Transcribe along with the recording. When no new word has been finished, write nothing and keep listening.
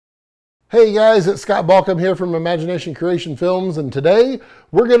Hey guys, it's Scott Balkum here from Imagination Creation Films, and today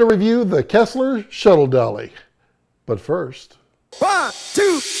we're going to review the Kessler Shuttle Dolly. But first... 1,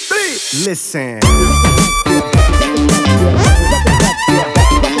 2, 3, listen.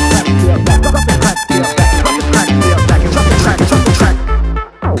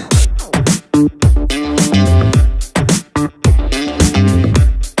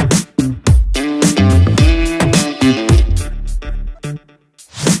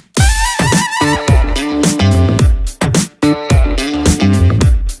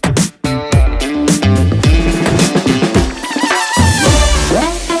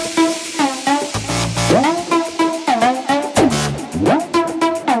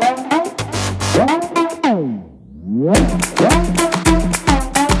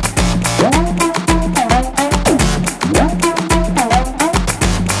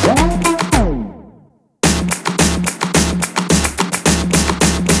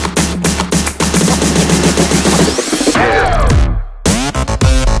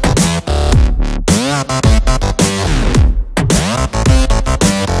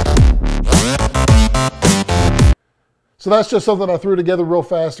 So that's just something I threw together real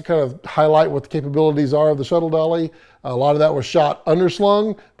fast to kind of highlight what the capabilities are of the Shuttle Dolly. A lot of that was shot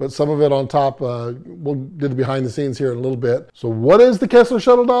underslung, but some of it on top, we'll do the behind the scenes here in a little bit. So what is the Kessler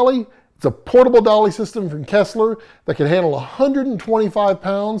Shuttle Dolly? It's a portable dolly system from Kessler that can handle 125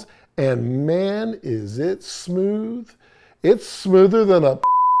 pounds, and man, is it smooth. It's smoother than a...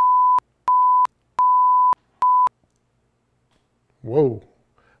 Whoa,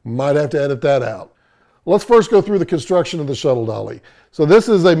 might have to edit that out. Let's first go through the construction of the Shuttle Dolly. So this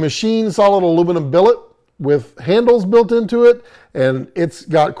is a machined solid aluminum billet with handles built into it, and it's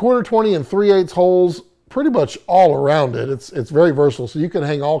got 1/4 and 3/8 holes pretty much all around it. It's very versatile, so you can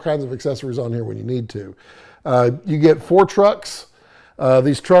hang all kinds of accessories on here when you need to. You get 4 trucks.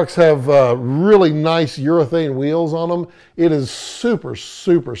 These trucks have really nice urethane wheels on them. It is super,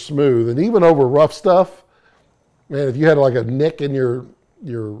 super smooth, and even over rough stuff, man, if you had like a nick in your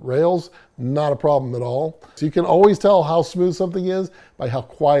rails, not a problem at all. So you can always tell how smooth something is by how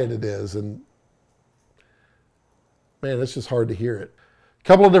quiet it is, and man, it's just hard to hear it. A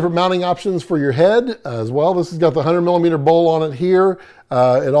couple of different mounting options for your head as well. This has got the 100mm bowl on it here.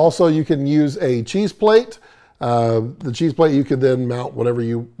 And also you can use a cheese plate. The cheese plate, you can then mount whatever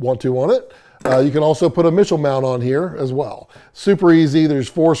you want to on it. You can also put a Mitchell mount on here as well. Super easy. There's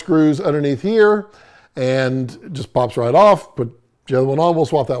 4 screws underneath here, and it just pops right off. Put the other one on. We'll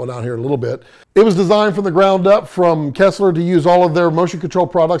swap that one out here in a little bit. It was designed from the ground up from Kessler to use all of their motion control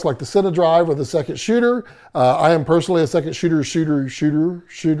products like the Cine Drive or the second shooter. I am personally a second shooter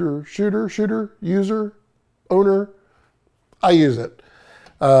user, owner. I use it.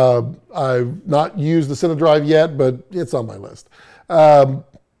 I've not used the Cine Drive yet, but it's on my list.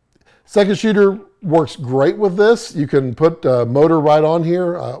 Second shooter works great with this. You can put a motor right on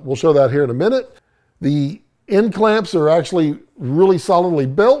here. We'll show that here in a minute. The end clamps are actually really solidly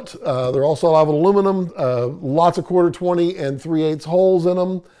built. They're also out of aluminum, lots of 1/4 and 3/8 holes in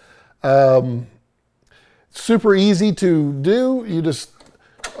them. Super easy to do. You just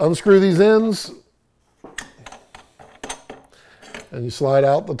unscrew these ends and you slide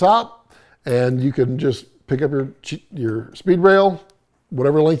out the top, and you can just pick up your speed rail,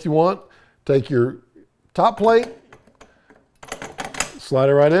 whatever length you want. Take your top plate, slide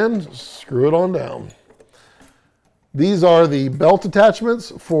it right in, screw it on down. These are the belt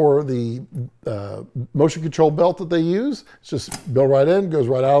attachments for the motion control belt that they use. It's just built right in, goes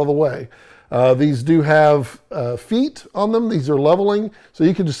right out of the way. These do have feet on them. These are leveling, so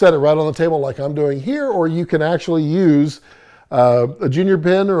you can just set it right on the table like I'm doing here, or you can actually use a junior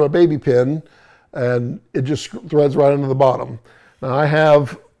pin or a baby pin, and it just threads right into the bottom. Now I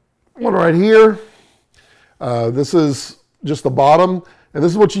have one right here. This is just the bottom. And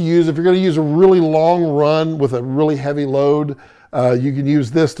this is what you use if you're going to use a really long run with a really heavy load. You can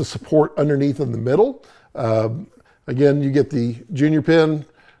use this to support underneath in the middle. Again, you get the junior pin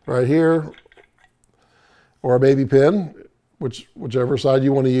right here, or a baby pin, whichever side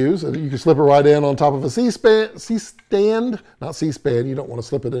you want to use. And you can slip it right in on top of a C-stand, not C-SPAN. You don't want to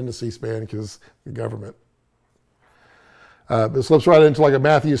slip it into C-SPAN because the government. It slips right into like a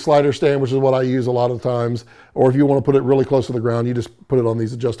Matthews slider stand, which is what I use a lot of times. Or if you want to put it really close to the ground, you just put it on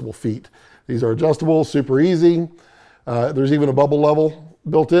these adjustable feet. These are adjustable, super easy. There's even a bubble level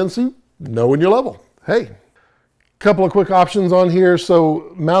built in, so you know when you're level. Hey, couple of quick options on here.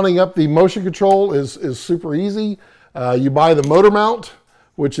 So mounting up the motion control is super easy. You buy the motor mount,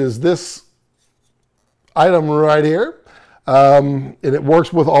 which is this item right here. And it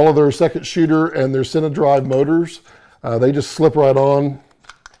works with all of their second shooter and their Cine Drive motors. They just slip right on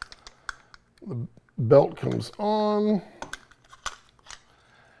the belt comes on,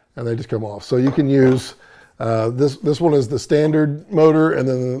 and they just come off. So you can use, this one is the standard motor, and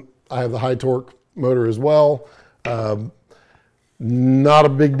then I have the high torque motor as well. Not a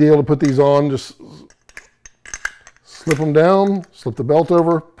big deal to put these on, just slip them down, slip the belt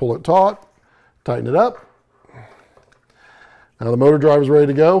over, pull it taut, tighten it up. Now the motor drive is ready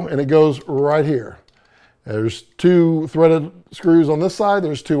to go, and it goes right here. There's 2 threaded screws on this side,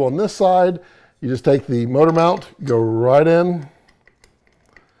 there's 2 on this side. You just take the motor mount, go right in,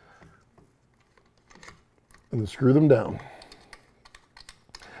 and then screw them down.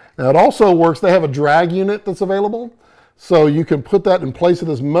 Now it also works, they have a drag unit that's available, so you can put that in place of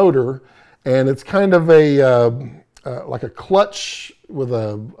this motor, and it's kind of a like a clutch with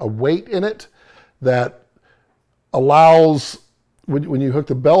a weight in it that allows, when you hook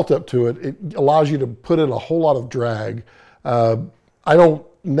the belt up to it, it allows you to put in a whole lot of drag. I don't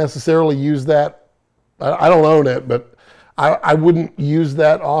necessarily use that. I don't own it, but I wouldn't use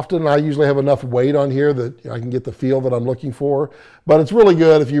that often. I usually have enough weight on here that I can get the feel that I'm looking for. But it's really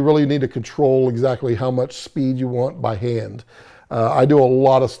good if you really need to control exactly how much speed you want by hand. I do a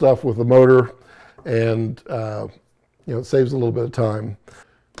lot of stuff with the motor, and it saves a little bit of time.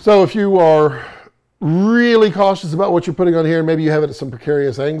 So if you are really cautious about what you're putting on here, maybe you have it at some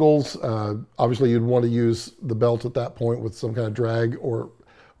precarious angles, obviously you'd want to use the belt at that point with some kind of drag or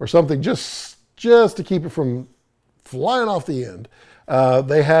something just to keep it from flying off the end.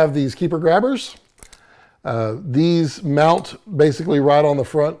 They have these keeper grabbers. These mount basically right on the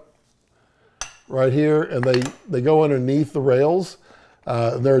front right here, and they go underneath the rails.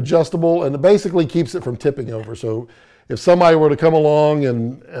 They're adjustable, and it basically keeps it from tipping over. So if somebody were to come along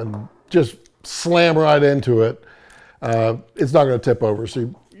and just slam right into it, it's not going to tip over. So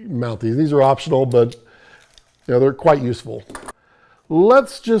you mount these. These are optional, but they're quite useful.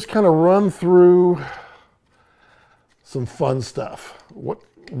 Let's just kind of run through some fun stuff. What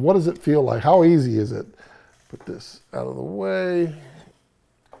does it feel like? How easy is it? Put this out of the way,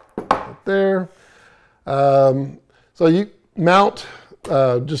 right there. So you mount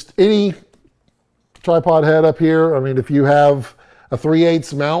just any tripod head up here. I mean, if you have a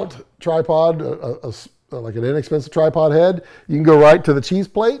 3/8 mount tripod, like an inexpensive tripod head, you can go right to the cheese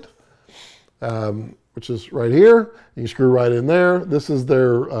plate, which is right here. You screw right in there. This is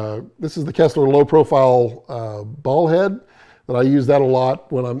the Kessler low profile ball head that I use that a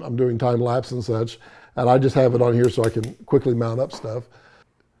lot when I'm doing time lapse and such. And I just have it on here so I can quickly mount up stuff.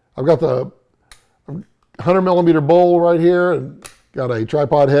 I've got the 100mm bowl right here and got a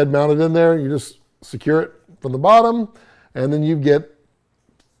tripod head mounted in there. You just secure it from the bottom, and then you get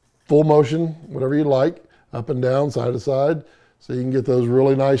full motion, whatever you like, up and down, side to side. So you can get those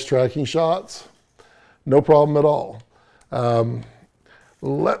really nice tracking shots. No problem at all.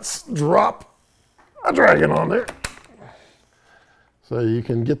 Let's drop a dragon on there so you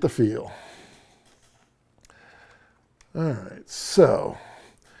can get the feel. All right, so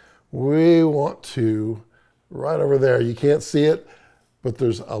we want to, right over there, you can't see it, but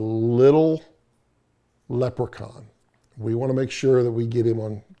there's a little leprechaun. We want to make sure that we get him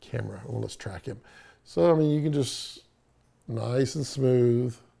on camera. Well, let's track him. So, I mean, you can just, nice and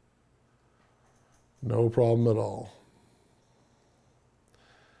smooth, no problem at all.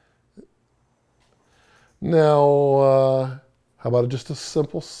 Now, how about just a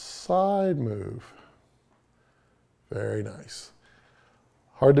simple side move? Very nice.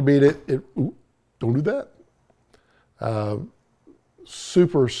 Hard to beat it. Ooh, don't do that.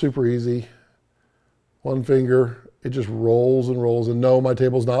 Super, super easy. One finger, it just rolls and rolls. And no, my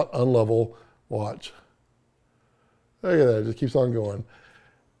table's not unlevel. Watch. Look at that, it just keeps on going.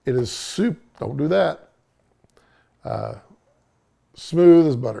 It is soup, don't do that. Smooth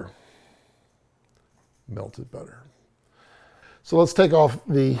as butter. Melted butter. So let's take off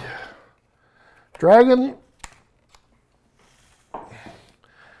the dragon.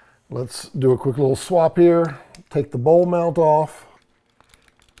 Let's do a quick little swap here. Take the bowl mount off.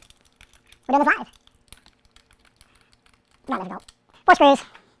 We're down to 5. Not difficult. 4 screws.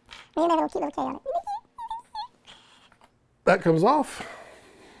 Maybe they have a little cute little K on it. That comes off.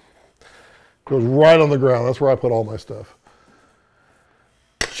 Goes right on the ground. That's where I put all my stuff.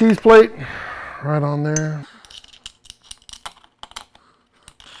 Cheese plate, right on there.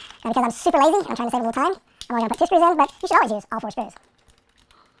 And because I'm super lazy, I'm trying to save a little time, I'm only going to put 2 screws in, but you should always use all 4 screws.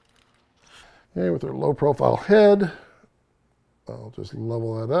 Okay, with our low profile head, I'll just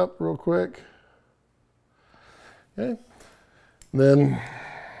level that up real quick. Okay, then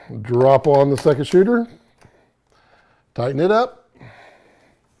drop on the second shooter, tighten it up,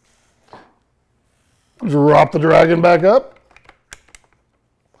 drop the dragon back up,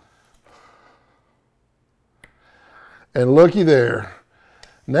 And looky there.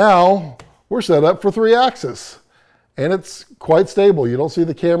 Now we're set up for 3-axis. And it's quite stable. You don't see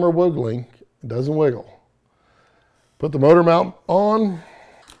the camera wiggling. It doesn't wiggle. Put the motor mount on.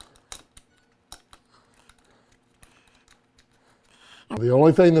 The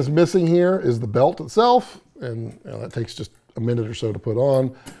only thing that's missing here is the belt itself, and that takes just a minute or so to put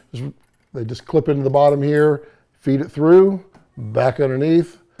on. They just clip into the bottom here, feed it through, back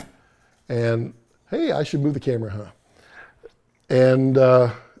underneath, and hey, I should move the camera, huh? And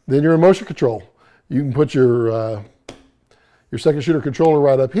then you're in motion control. You can put your second shooter controller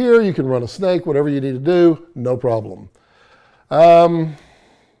right up here. You can run a snake, whatever you need to do, no problem.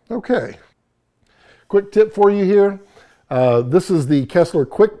 Okay, quick tip for you here. This is the Kessler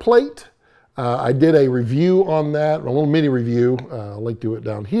Kwik Plate. I did a review on that, a little mini review. I'll link to it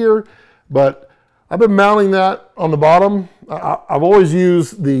down here. But I've been mounting that on the bottom. I've always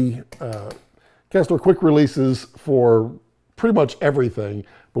used the Kessler Kwik Releases for pretty much everything.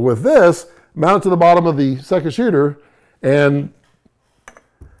 But with this, mount it to the bottom of the second shooter, and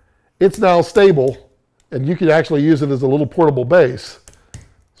it's now stable, and you can actually use it as a little portable base.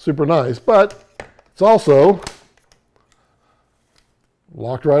 Super nice, but it's also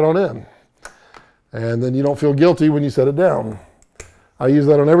locked right on in. And then you don't feel guilty when you set it down. I use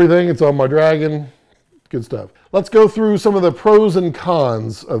that on everything. It's on my Dragon. Good stuff. Let's go through some of the pros and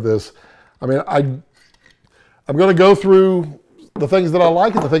cons of this. I mean, I'm going to go through the things that I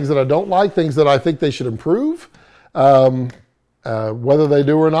like and the things that I don't like, things that I think they should improve. Whether they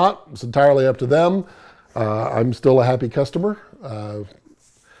do or not, it's entirely up to them. I'm still a happy customer.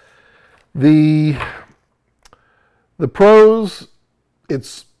 The pros,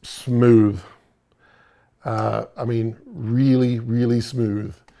 it's smooth. I mean, really, really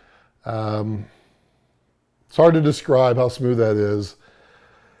smooth. It's hard to describe how smooth that is.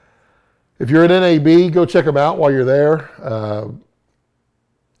 If you're at NAB, go check them out while you're there.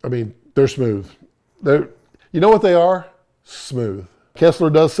 I mean, they're smooth. You know what they are? Smooth. Kessler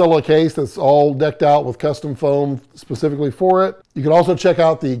does sell a case that's all decked out with custom foam specifically for it. You can also check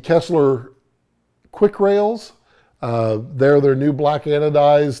out the Kessler Kwik-Rails. They're their new black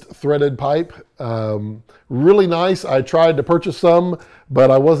anodized threaded pipe. Really nice. I tried to purchase some,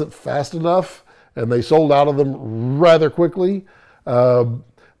 but I wasn't fast enough, and they sold out of them rather quickly.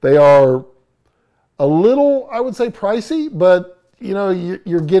 They are a little, I would say, pricey, but you know,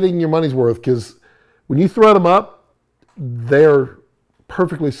 you're getting your money's worth, because when you thread them up, they're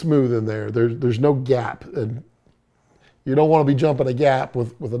perfectly smooth in there. There's no gap, and you don't want to be jumping a gap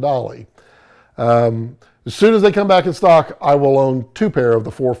with a dolly. As soon as they come back in stock, I will own 2 pair of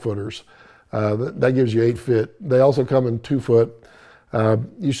the 4-footers. That gives you 8 feet. They also come in 2 foot.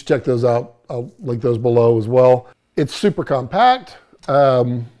 You should check those out. I'll link those below as well. It's super compact.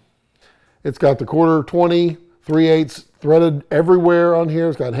 It's got the 1/4, 20, 3/8 threaded everywhere on here.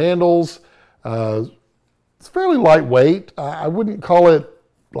 It's got handles. It's fairly lightweight. I wouldn't call it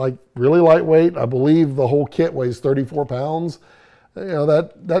like really lightweight. I believe the whole kit weighs 34 pounds. You know,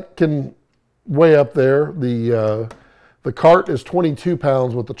 that can weigh up there. The cart is 22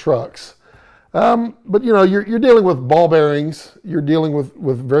 pounds with the trucks. But you know, you're dealing with ball bearings. You're dealing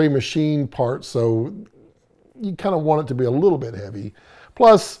with very machine parts, so you kind of want it to be a little bit heavy.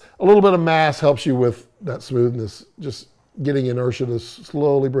 Plus, a little bit of mass helps you with that smoothness, just getting inertia to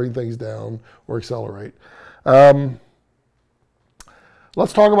slowly bring things down or accelerate.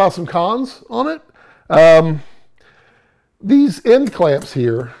 Let's talk about some cons on it. These end clamps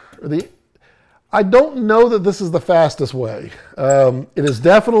here, I don't know that this is the fastest way. It is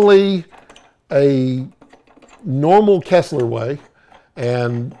definitely a normal Kessler way,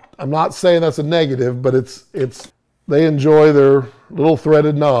 and I'm not saying that's a negative, but they enjoy their little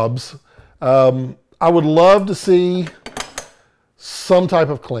threaded knobs. I would love to see some type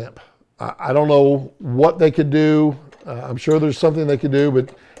of clamp. I don't know what they could do. I'm sure there's something they could do,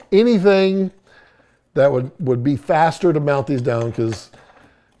 but anything that would be faster to mount these down, because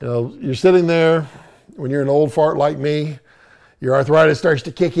you know, you're sitting there when you're an old fart like me, your arthritis starts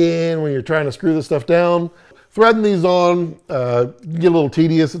to kick in when you're trying to screw this stuff down. Threading these on get a little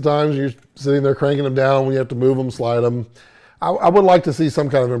tedious at times. You're sitting there cranking them down when you have to move them, slide them. I would like to see some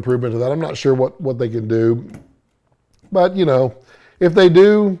kind of improvement to that. I'm not sure what they can do, but you know, if they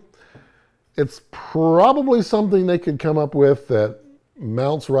do, it's probably something they could come up with that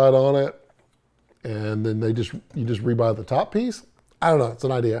mounts right on it, and then you just rebuy the top piece. I don't know, it's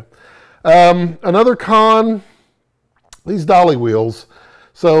an idea. Another con, these dolly wheels.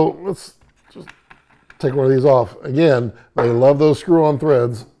 So let's just take one of these off. Again, they love those screw-on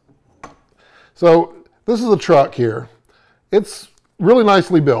threads. So this is a truck here. It's really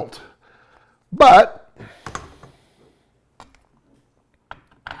nicely built, but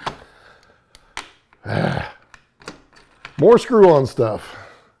More screw-on stuff.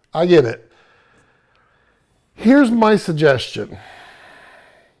 I get it. Here's my suggestion.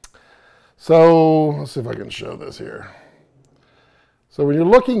 So let's see if I can show this here. So when you're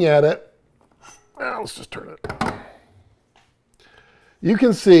looking at it, let's just turn it. You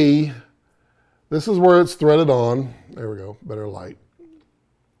can see this is where it's threaded on. There we go, better light.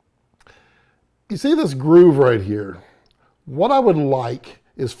 You see this groove right here. What I would like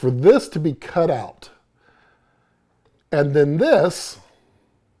is for this to be cut out. And then this,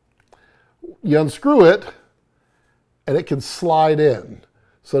 you unscrew it and it can slide in.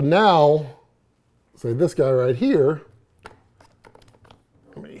 So now, say this guy right here,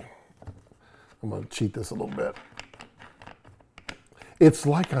 I'm going to cheat this a little bit. It's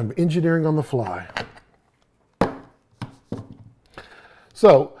like I'm engineering on the fly.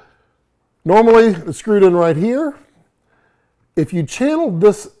 So normally it's screwed in right here. If you channel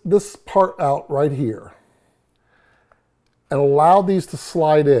this part out right here and allow these to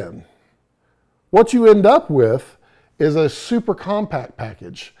slide in, what you end up with is a super compact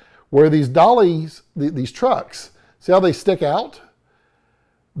package where these dollies, these trucks, see how they stick out?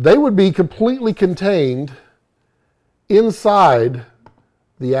 They would be completely contained inside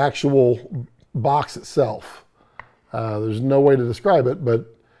the actual box itself. There's no way to describe it,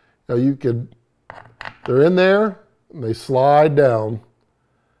 but you could, they're in there, and they slide down,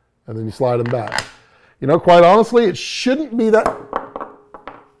 and then you slide them back. Quite honestly, it shouldn't be that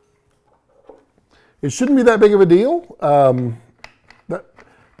big of a deal,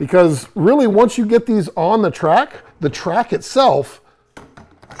 because really once you get these on the track itself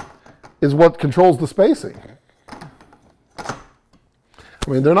is what controls the spacing. I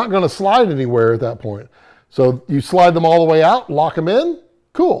mean, they're not going to slide anywhere at that point. So you slide them all the way out, lock them in,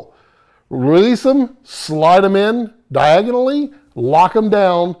 cool. Release them, slide them in diagonally, lock them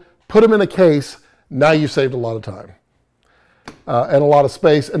down, put them in a case. Now you've saved a lot of time and a lot of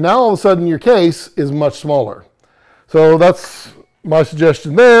space. And now all of a sudden your case is much smaller. So that's my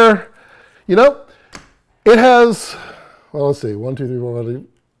suggestion there. It has, well, let's see, 1, 2, 3, 4, 5,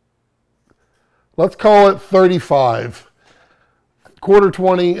 let's call it 35 quarter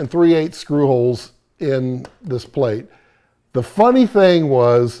 20 and 3/8 screw holes in this plate. The funny thing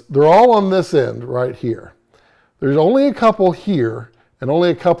was they're all on this end right here. There's only a couple here and only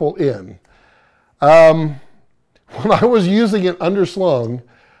a couple in. When I was using it underslung,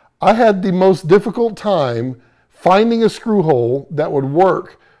 I had the most difficult time finding a screw hole that would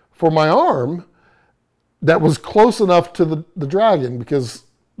work for my arm that was close enough to the Dragon, because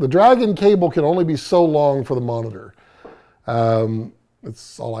the Dragon cable can only be so long for the monitor.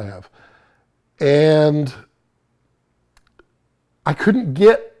 That's all I have. And I couldn't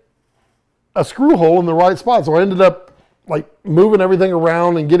get a screw hole in the right spot. So I ended up like moving everything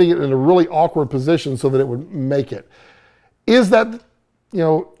around and getting it in a really awkward position so that it would make it. Is that,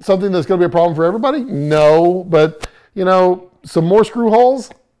 something that's going to be a problem for everybody? No, but some more screw holes,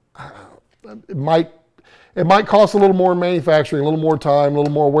 it might cost a little more in manufacturing, a little more time, a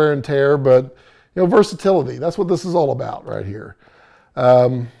little more wear and tear, but versatility, that's what this is all about right here.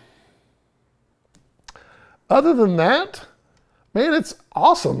 Other than that, man, it's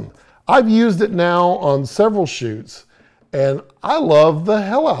awesome. I've used it now on several shoots, and I love the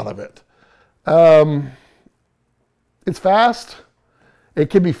hell out of it. It's fast. It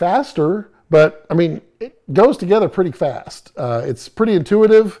can be faster, but I mean, it goes together pretty fast. It's pretty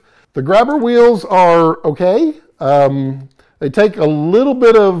intuitive. The grabber wheels are okay. They take a little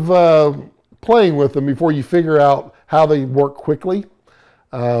bit of playing with them before you figure out how they work quickly.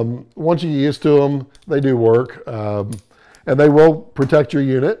 Once you get used to them, they do work, and they will protect your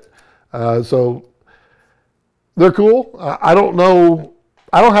unit. So they're cool. I don't know.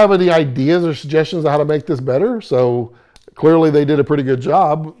 I don't have any ideas or suggestions on how to make this better. So clearly they did a pretty good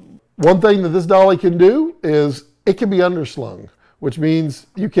job. One thing that this dolly can do is it can be underslung, which means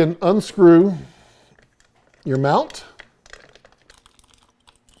you can unscrew your mount.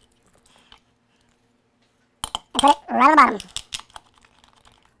 And put it right on the bottom.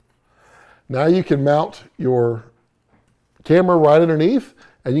 Now you can mount your camera right underneath,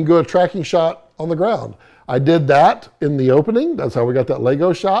 and you can go a tracking shot on the ground. I did that in the opening. That's how we got that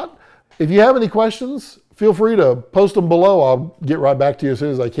Lego shot. If you have any questions, feel free to post them below. I'll get right back to you as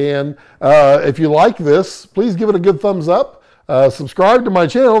soon as I can. If you like this, please give it a good thumbs up. Subscribe to my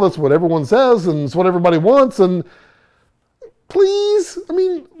channel. That's what everyone says, and it's what everybody wants. And please, I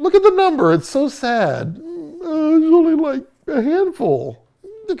mean, look at the number. It's so sad. There's only like a handful.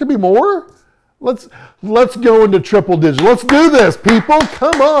 There could be more. Let's go into triple digits. Let's do this, people.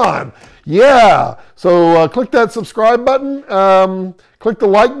 Come on. Yeah. So click that subscribe button. Click the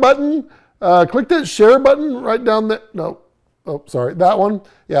like button. Click that share button right down there. No, oh, sorry, that one.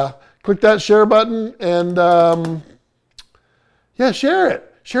 Yeah, click that share button and yeah, share it.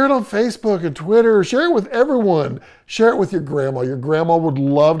 Share it on Facebook and Twitter. Share it with everyone. Share it with your grandma. Your grandma would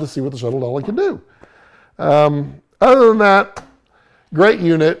love to see what the Shuttle Dolly can do. Other than that, great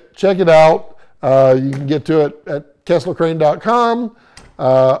unit. Check it out. You can get to it at KesslerCrane.com.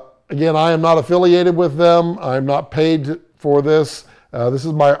 Again, I am not affiliated with them. I'm not paid for this. This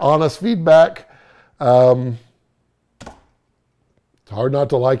is my honest feedback. It's hard not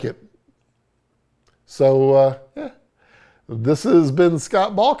to like it. So, yeah. This has been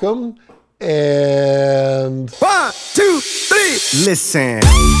Scott Balkum, and 1, 2, 3, listen.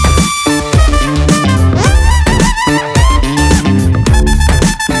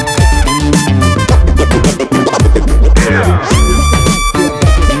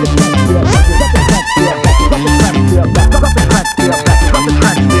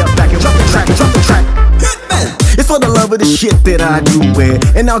 It's for the love of the shit that I do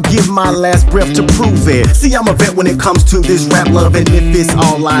it, and I'll give my last breath to prove it. See, I'm a vet when it comes to this rap love, and if it's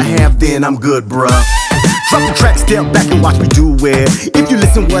all I have, then I'm good, bruh. Drop the track, step back and watch me do it. If you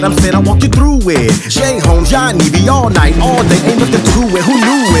listen what I'm saying, I'll walk you through it. Jay Holmes, Johnny B, all night, all day, ain't nothing to it. Who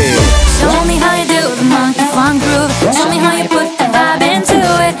knew it? Show me how you do the monkey funk groove. Show me how you put